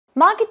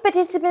Market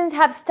participants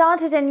have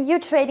started a new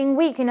trading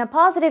week in a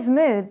positive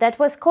mood that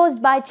was caused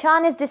by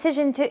China's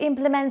decision to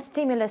implement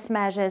stimulus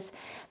measures.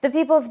 The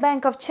People's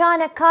Bank of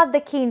China cut the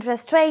key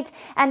interest rate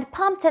and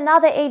pumped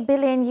another 8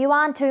 billion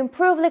yuan to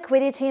improve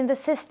liquidity in the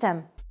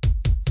system.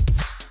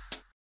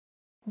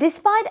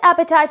 Despite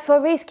appetite for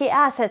risky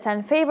assets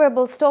and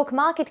favorable stock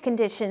market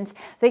conditions,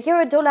 the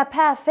euro-dollar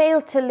pair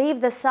failed to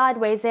leave the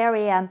sideways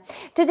area.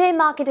 Today,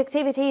 market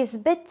activity is a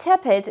bit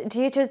tepid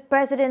due to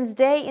President's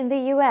Day in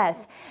the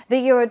US. The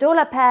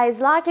euro-dollar pair is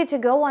likely to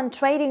go on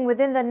trading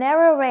within the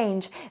narrow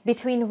range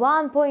between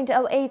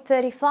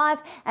 1.0835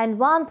 and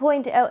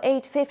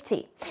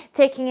 1.0850.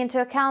 Taking into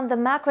account the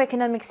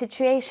macroeconomic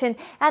situation,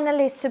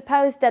 analysts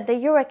suppose that the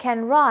euro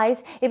can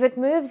rise if it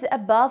moves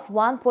above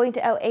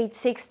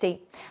 1.0860.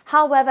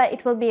 However,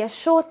 it will be a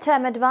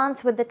short-term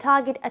advance with the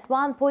target at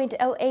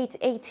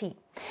 1.0880.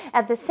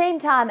 At the same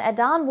time, a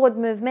downward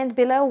movement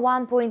below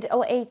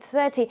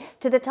 1.0830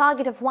 to the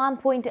target of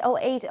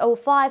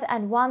 1.0805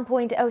 and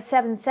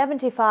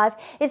 1.0775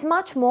 is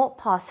much more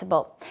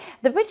possible.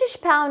 The British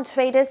pound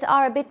traders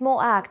are a bit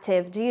more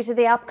active due to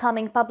the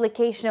upcoming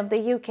publication of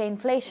the UK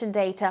inflation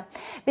data.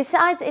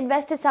 Besides,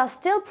 investors are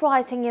still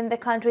pricing in the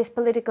country's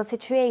political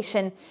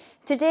situation.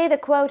 Today, the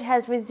quote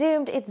has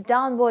resumed its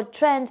downward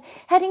trend,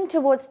 heading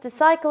towards the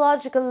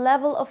psychological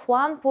level of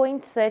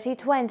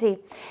 1.3020.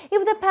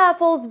 If the pair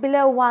falls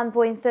below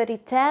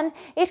 1.3010,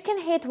 it can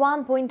hit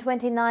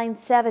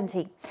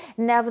 1.2970.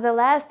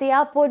 Nevertheless, the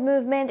upward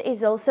movement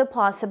is also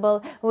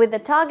possible, with the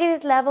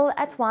targeted level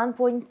at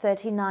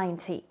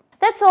 1.3090.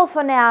 That's all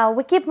for now.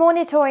 We keep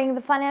monitoring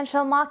the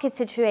financial market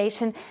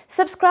situation.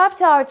 Subscribe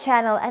to our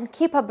channel and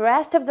keep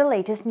abreast of the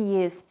latest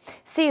news.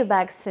 See you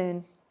back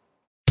soon.